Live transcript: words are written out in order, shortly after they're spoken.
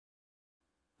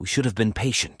We should have been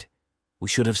patient. We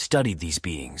should have studied these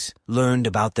beings, learned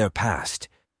about their past.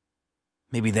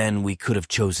 Maybe then we could have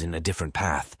chosen a different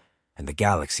path, and the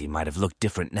galaxy might have looked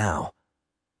different now.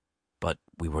 But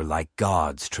we were like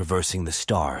gods traversing the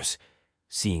stars,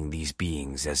 seeing these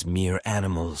beings as mere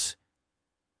animals.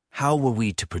 How were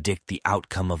we to predict the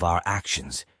outcome of our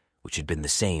actions, which had been the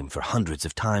same for hundreds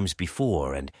of times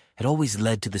before and had always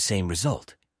led to the same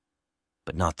result?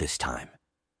 But not this time.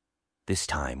 This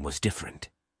time was different.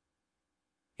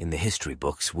 In the history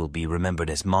books, we'll be remembered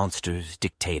as monsters,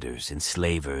 dictators,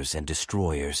 enslavers, and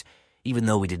destroyers, even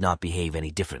though we did not behave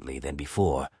any differently than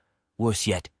before. Worse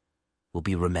yet, we'll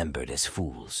be remembered as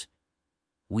fools.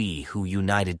 We, who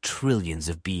united trillions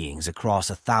of beings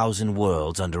across 1,000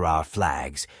 worlds under our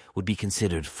flags, would be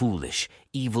considered foolish,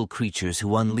 evil creatures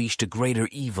who unleashed a greater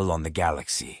evil on the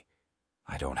galaxy.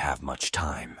 I don't have much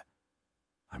time.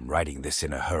 I'm writing this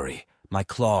in a hurry, my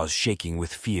claws shaking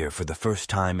with fear for the first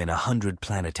time in 100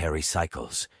 planetary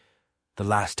cycles. The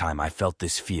last time I felt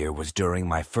this fear was during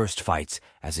my first fights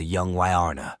as a young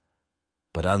Wiarna.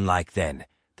 But unlike then,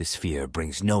 this fear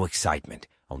brings no excitement,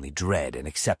 only dread and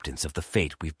acceptance of the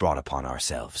fate we've brought upon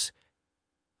ourselves.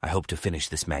 I hope to finish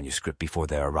this manuscript before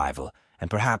their arrival, and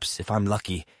perhaps, if I'm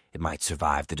lucky, it might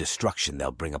survive the destruction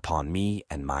they'll bring upon me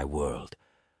and my world.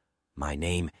 My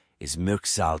name is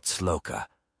Mirxal Tsloka,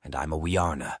 and I'm a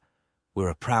Wiarna. We're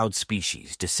a proud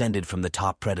species descended from the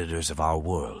top predators of our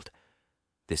world.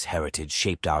 This heritage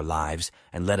shaped our lives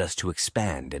and led us to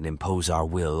expand and impose our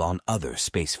will on other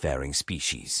spacefaring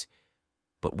species.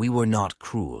 But we were not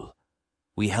cruel.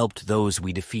 We helped those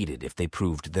we defeated if they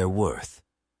proved their worth.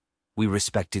 We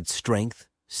respected strength,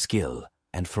 skill,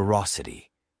 and ferocity.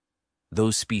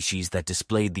 Those species that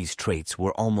displayed these traits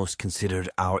were almost considered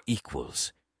our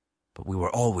equals, but we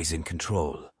were always in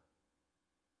control.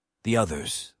 The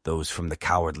others, those from the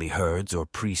cowardly herds or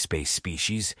pre-space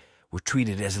species, were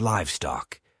treated as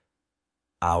livestock.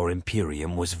 Our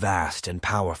Imperium was vast and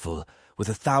powerful, with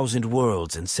 1,000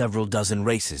 worlds and several dozen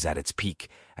races at its peak,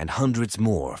 and hundreds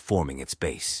more forming its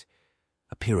base.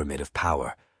 A pyramid of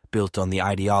power, built on the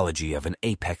ideology of an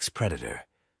apex predator.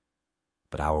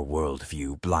 But our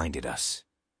worldview blinded us.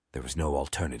 There was no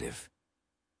alternative.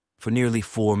 For nearly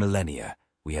 4 millennia,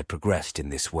 we had progressed in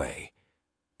this way.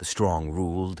 The strong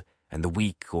ruled, and the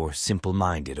weak or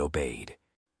simple-minded obeyed.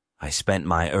 I spent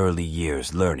my early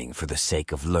years learning for the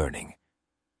sake of learning.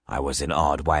 I was an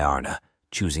odd Wiarna,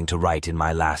 choosing to write in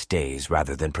my last days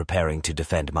rather than preparing to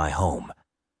defend my home.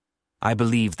 I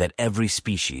believed that every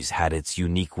species had its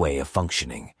unique way of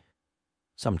functioning.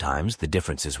 Sometimes the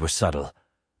differences were subtle,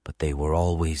 but they were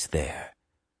always there.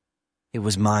 It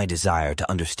was my desire to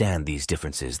understand these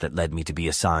differences that led me to be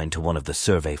assigned to one of the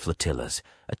survey flotillas,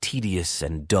 a tedious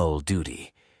and dull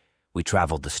duty. We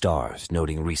traveled the stars,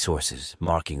 noting resources,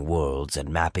 marking worlds, and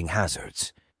mapping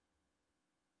hazards.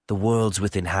 The worlds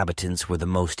with inhabitants were the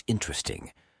most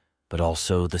interesting, but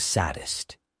also the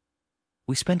saddest.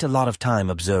 We spent a lot of time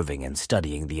observing and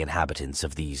studying the inhabitants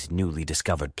of these newly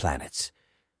discovered planets.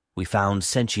 We found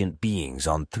sentient beings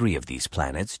on 3 of these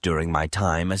planets during my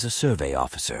time as a survey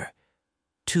officer.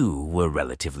 2 were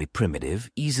relatively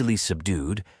primitive, easily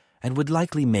subdued, and would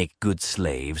likely make good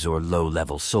slaves or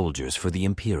low-level soldiers for the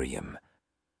Imperium.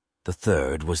 The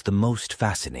 3rd was the most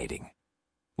fascinating.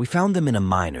 We found them in a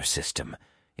minor system,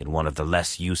 in one of the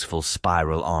less useful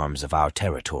spiral arms of our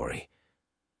territory.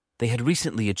 They had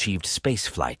recently achieved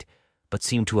spaceflight, but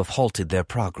seemed to have halted their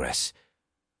progress.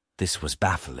 This was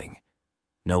baffling.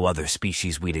 No other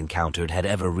species we'd encountered had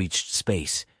ever reached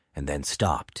space and then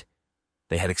stopped.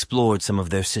 They had explored some of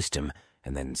their system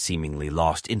and then seemingly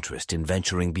lost interest in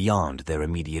venturing beyond their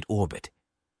immediate orbit.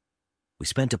 We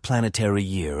spent a planetary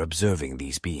year observing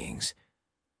these beings.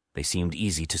 They seemed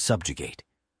easy to subjugate.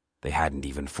 They hadn't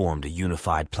even formed a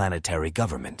unified planetary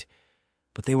government,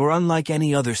 but they were unlike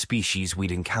any other species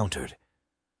we'd encountered.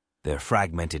 Their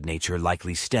fragmented nature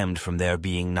likely stemmed from their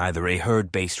being neither a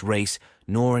herd-based race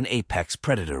nor an apex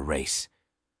predator race.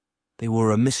 They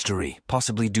were a mystery,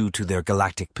 possibly due to their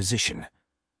galactic position.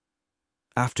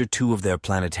 After 2 of their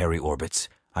planetary orbits,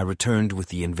 I returned with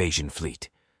the invasion fleet.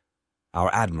 Our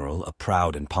admiral, a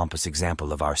proud and pompous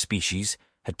example of our species,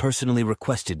 had personally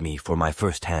requested me for my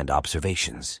first-hand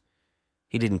observations.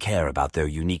 He didn't care about their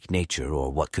unique nature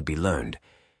or what could be learned.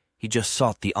 He just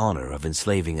sought the honor of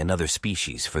enslaving another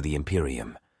species for the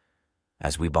Imperium.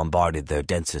 As we bombarded their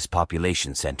densest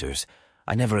population centers,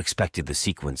 I never expected the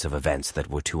sequence of events that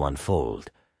were to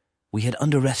unfold. We had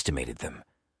underestimated them.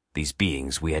 These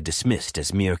beings we had dismissed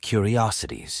as mere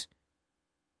curiosities.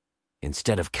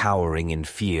 Instead of cowering in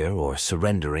fear or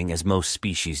surrendering as most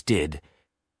species did,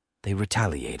 they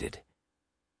retaliated.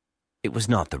 It was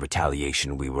not the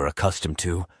retaliation we were accustomed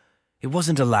to. It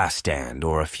wasn't a last stand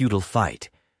or a futile fight.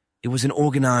 It was an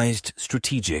organized,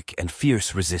 strategic, and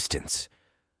fierce resistance,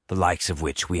 the likes of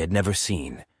which we had never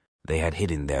seen. They had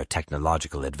hidden their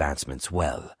technological advancements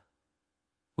well.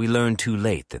 We learned too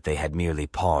late that they had merely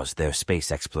paused their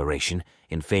space exploration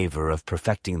in favor of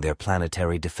perfecting their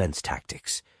planetary defense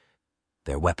tactics.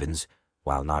 Their weapons,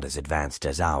 while not as advanced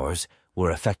as ours,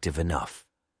 were effective enough.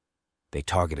 They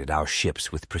targeted our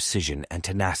ships with precision and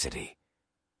tenacity.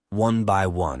 One by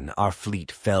one, our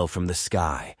fleet fell from the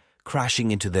sky,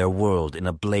 crashing into their world in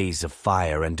a blaze of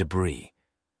fire and debris.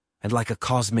 And like a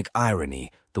cosmic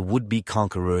irony, the would-be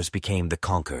conquerors became the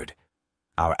conquered.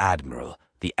 Our admiral,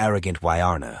 the arrogant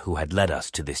Wiarna who had led us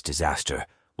to this disaster,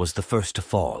 was the first to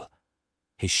fall.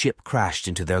 His ship crashed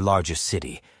into their largest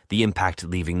city, the impact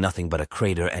leaving nothing but a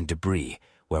crater and debris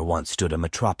where once stood a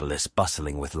metropolis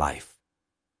bustling with life.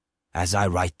 As I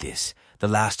write this, the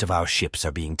last of our ships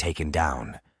are being taken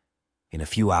down. In a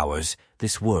few hours,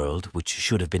 this world, which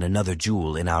should have been another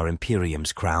jewel in our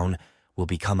Imperium's crown, will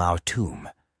become our tomb.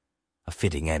 A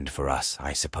fitting end for us,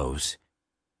 I suppose.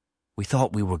 We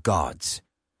thought we were gods,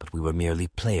 but we were merely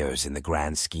players in the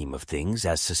grand scheme of things,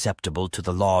 as susceptible to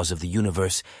the laws of the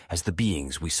universe as the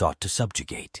beings we sought to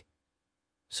subjugate.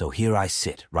 So here I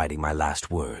sit, writing my last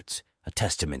words, a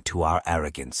testament to our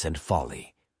arrogance and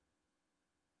folly.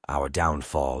 Our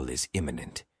downfall is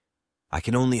imminent. I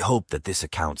can only hope that this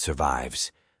account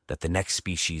survives, that the next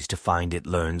species to find it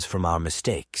learns from our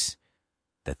mistakes,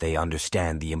 that they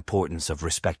understand the importance of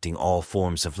respecting all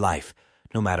forms of life,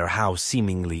 no matter how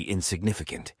seemingly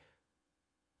insignificant.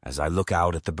 As I look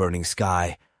out at the burning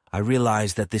sky, I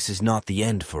realize that this is not the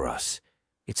end for us.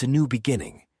 It's a new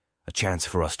beginning, a chance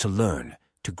for us to learn,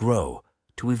 to grow,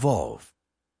 to evolve.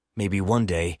 Maybe one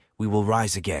day we will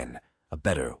rise again, a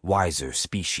better, wiser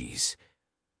species.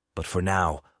 But for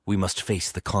now, we must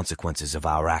face the consequences of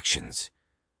our actions.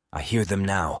 I hear them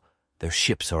now. Their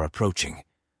ships are approaching.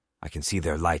 I can see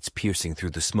their lights piercing through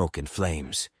the smoke and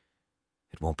flames.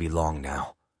 It won't be long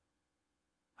now.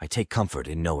 I take comfort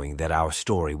in knowing that our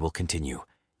story will continue,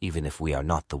 even if we are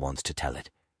not the ones to tell it.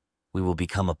 We will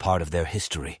become a part of their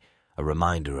history, a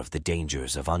reminder of the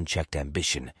dangers of unchecked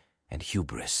ambition and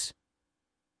hubris.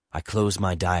 I close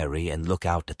my diary and look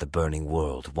out at the burning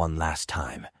world one last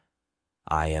time.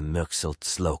 I am Mirxal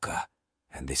Tsloka,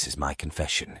 and this is my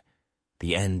confession.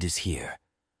 The end is here,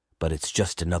 but it's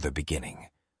just another beginning,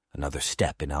 another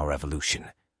step in our evolution,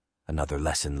 another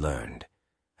lesson learned,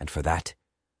 and for that,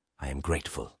 I am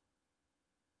grateful.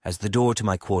 As the door to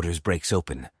my quarters breaks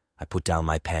open, I put down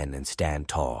my pen and stand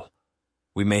tall.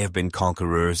 We may have been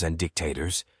conquerors and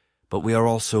dictators, but we are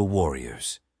also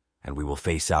warriors, and we will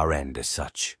face our end as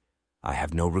such. I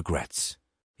have no regrets.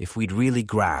 If we'd really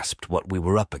grasped what we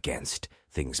were up against,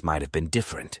 things might have been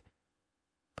different.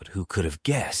 But who could have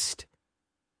guessed?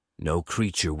 No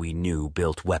creature we knew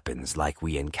built weapons like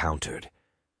we encountered.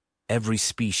 Every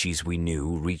species we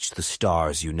knew reached the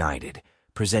stars united,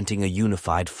 presenting a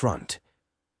unified front.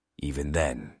 Even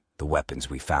then, the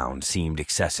weapons we found seemed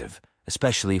excessive,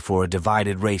 especially for a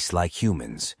divided race like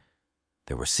humans.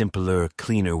 There were simpler,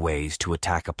 cleaner ways to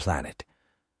attack a planet.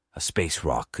 A space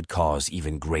rock could cause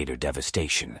even greater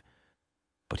devastation.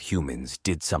 But humans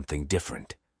did something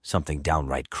different, something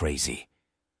downright crazy.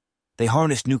 They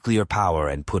harnessed nuclear power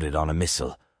and put it on a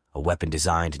missile, a weapon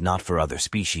designed not for other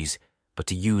species, but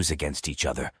to use against each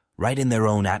other, right in their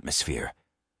own atmosphere.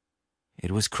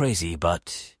 It was crazy,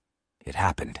 but it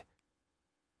happened.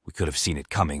 We could have seen it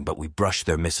coming, but we brushed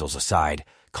their missiles aside,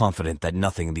 confident that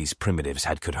nothing these primitives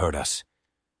had could hurt us.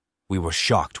 We were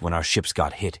shocked when our ships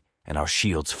got hit and our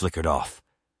shields flickered off.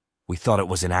 We thought it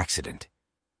was an accident.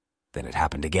 Then it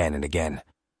happened again and again.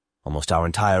 Almost our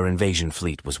entire invasion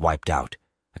fleet was wiped out,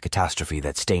 a catastrophe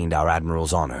that stained our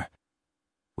admiral's honor.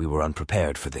 We were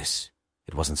unprepared for this.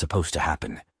 It wasn't supposed to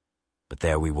happen. But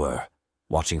there we were,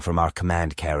 watching from our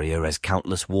command carrier as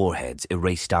countless warheads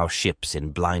erased our ships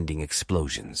in blinding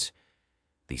explosions.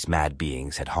 These mad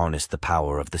beings had harnessed the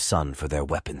power of the sun for their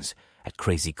weapons, at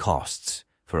crazy costs,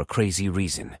 for a crazy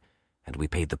reason, and we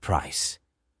paid the price.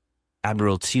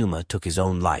 Admiral Tsloka took his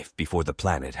own life before the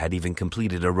planet had even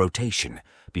completed a rotation,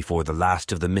 before the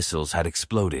last of the missiles had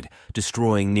exploded,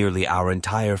 destroying nearly our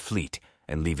entire fleet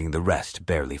and leaving the rest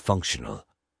barely functional.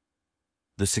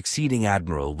 The succeeding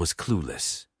admiral was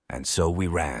clueless, and so we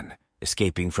ran,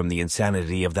 escaping from the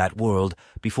insanity of that world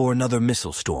before another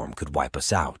missile storm could wipe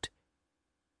us out.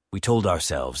 We told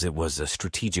ourselves it was a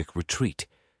strategic retreat,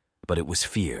 but it was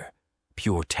fear,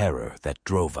 pure terror, that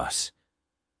drove us.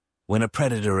 When a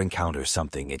predator encounters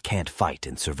something it can't fight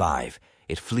and survive,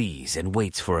 it flees and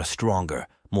waits for a stronger,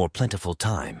 more plentiful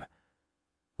time.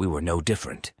 we were no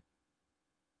different.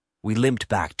 We limped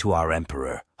back to our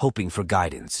Emperor, hoping for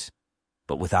guidance.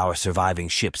 But with our surviving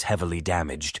ships heavily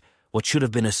damaged, what should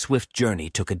have been a swift journey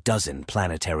took a dozen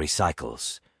planetary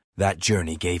cycles. That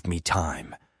journey gave me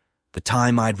time. The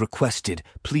time I'd requested,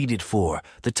 pleaded for,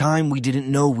 the time we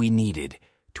didn't know we needed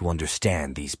to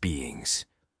understand these beings.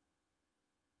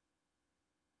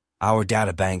 Our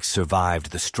databanks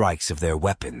survived the strikes of their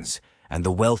weapons, and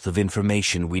the wealth of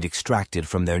information we'd extracted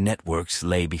from their networks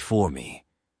lay before me.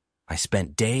 I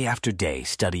spent day after day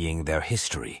studying their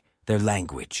history, their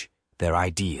language, their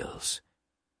ideals.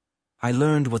 I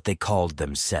learned what they called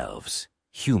themselves,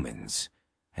 humans,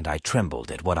 and I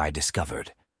trembled at what I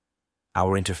discovered.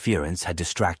 Our interference had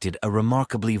distracted a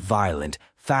remarkably violent,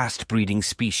 fast-breeding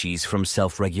species from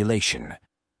self-regulation.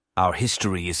 Our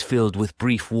history is filled with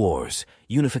brief wars,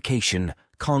 unification,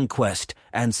 conquest,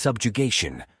 and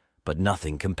subjugation, but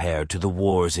nothing compared to the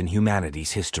wars in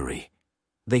humanity's history.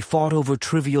 They fought over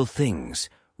trivial things,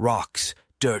 rocks,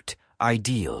 dirt,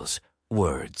 ideals,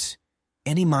 words.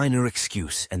 Any minor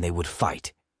excuse and they would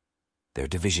fight. Their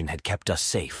division had kept us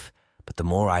safe, but the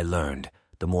more I learned,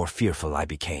 the more fearful I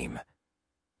became.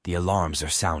 The alarms are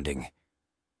sounding.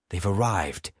 They've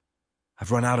arrived.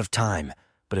 I've run out of time,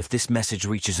 but if this message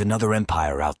reaches another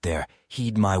empire out there,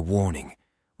 heed my warning.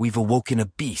 We've awoken a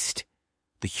beast.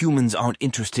 The humans aren't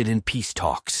interested in peace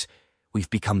talks. We've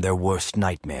become their worst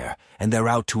nightmare, and they're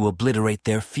out to obliterate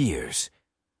their fears.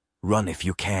 Run if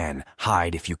you can,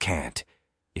 hide if you can't.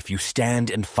 If you stand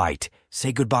and fight,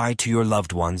 say goodbye to your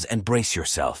loved ones and brace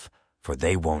yourself, for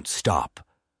they won't stop.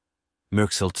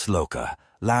 Mirxal Tsloka,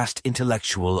 last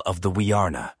intellectual of the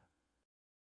Wiarna.